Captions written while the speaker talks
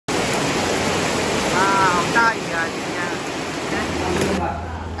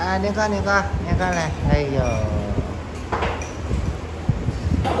来，年糕来，哎呦！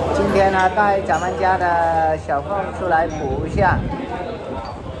今天呢，带咱们家的小凤出来补一下，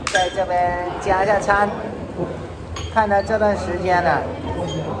在这边加一下餐。看他这段时间呢，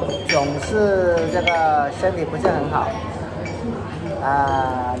总是这个身体不是很好，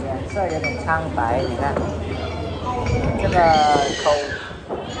脸色有点苍白，你看，这个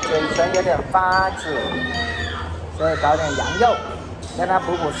嘴唇有点发紫，所以搞点羊肉，让他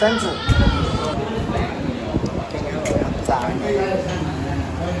补补身子。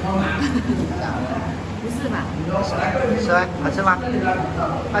不是吧？是吗？好吃吗？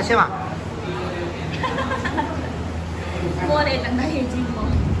放心吧。摸脸等他眼睛摸。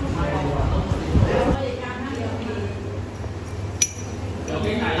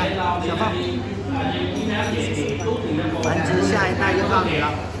小凤，繁殖下一代就靠你了。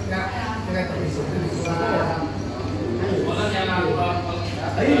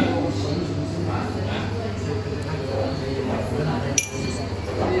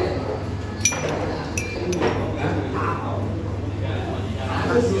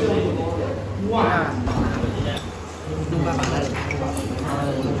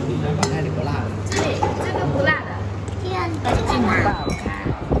这个不辣的，劲爆开。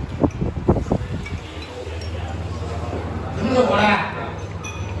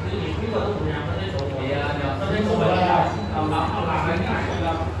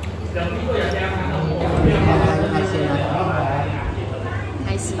开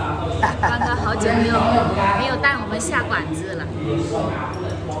心，刚刚好久没有带我们下馆子了。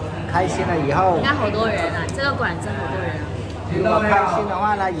开心了以后，应该好多人啊，这个馆子好多人啊。如果开心的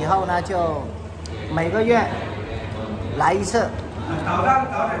话呢，以后呢就每个月来一次，好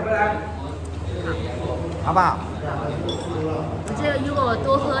不好？这个如果我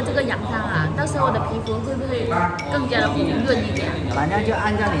多喝这个羊汤啊，到时候我的皮肤会不会更加的红润一点？反正就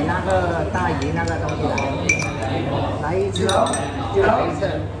按照你那个大姨那个东西来一次就来一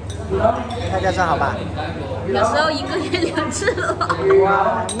次，大家说好吧？有时候1个月2次了。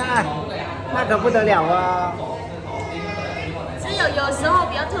哇，那可不得了啊！有时候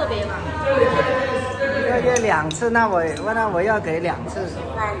比较特别嘛。1个月2次，那我要给2次。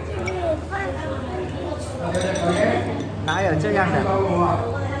哪有这样的？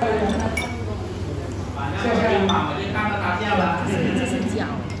这是脚。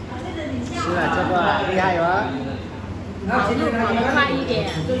吃了这个厉害哦！跑路跑得快一点。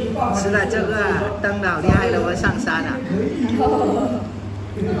吃了这个蹬的好厉害的，我上山了。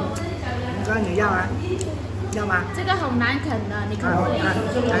你要啊？要吗？这个很难啃的，你啃不了。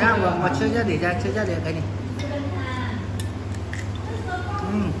来看我吃这里的，吃这里给你。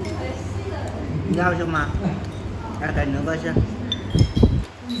你要是吗？来给牛哥吃。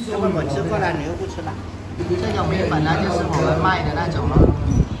要不我吃过了，你又不吃了。这种米粉呢，就是我们卖的那种咯，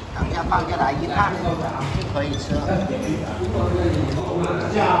等一下放下来一烫就可以吃了。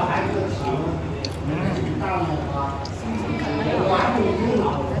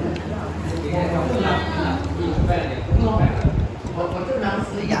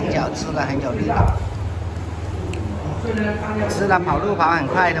羊角吃了很有力道，吃了跑路跑很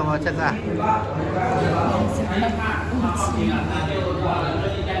快的哦，这个。哎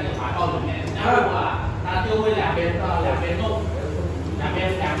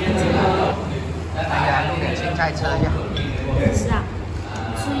呀，弄点青菜吃一下。是啊，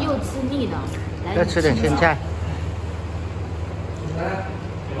吃又吃腻了。再吃点青菜。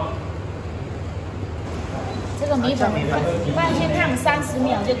这个米粉放去烫30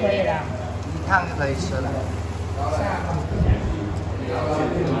秒就可以了，一烫就可以吃了。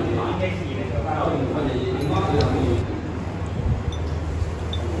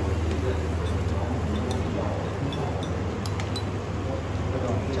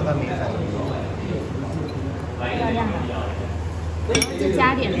这个米粉漂亮的，再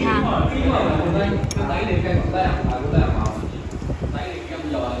加点汤。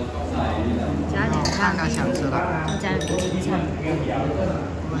加点汤，刚想吃了，加点青菜。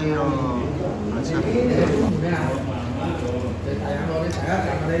哎呦，好吃！这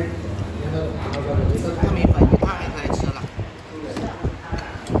米粉一烫也可以吃了。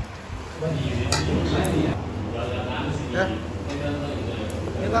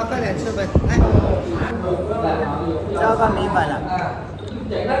牛哥快点吃呗，来，这个米粉了。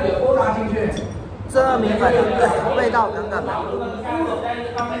这米粉的味道等等的。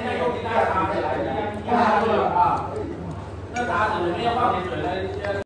那打死没有放点水呢？